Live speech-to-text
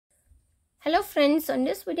Hello friends, on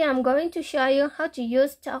this video I'm going to show you how to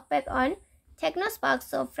use talkback on Tecno.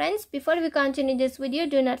 So friends, before we continue this video,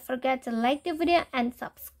 do not forget to like the video and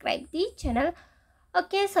subscribe the channel.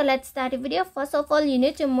 Okay, so let's start the video. First of all, you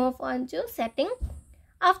need to move on to setting.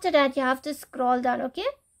 After that, you have to scroll down. Okay,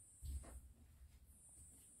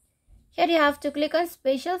 here you have to click on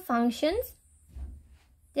special functions.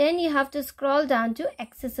 Then you have to scroll down to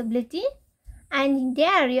accessibility. And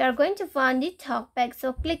there you are going to find the talkback.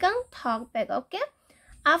 So click on talkback. Okay,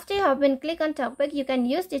 after you have been click on talkback, you can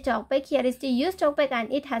use the talkback. Here is the use talkback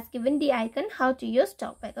and it has given the icon how to use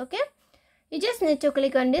talkback. Okay, you just need to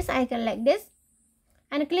click on this icon like this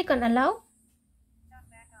and click on allow,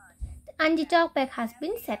 and the talkback has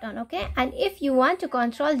been set on. Okay, and if you want to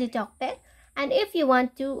control the talkback and if you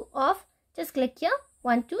want to off, just click here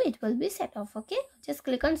 1 2, it will be set off. Okay, just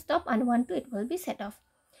click on stop and 1 2, it will be set off.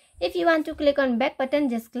 If you want to click on back button,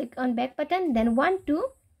 just click on back button, then 1 2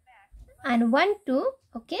 and 1 2.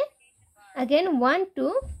 Okay, again 1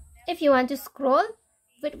 2. If you want to scroll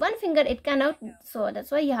with one finger, it cannot, so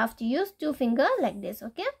that's why you have to use 2 finger like this.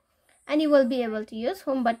 Okay, and you will be able to use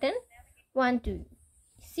home button 1 2.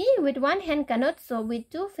 See, with one hand cannot, so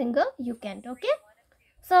with 2 finger you can't. Okay,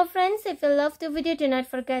 so friends, if you love the video, do not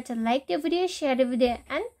forget to like the video, share the video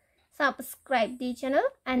and subscribe the channel,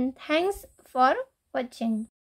 and thanks for watching.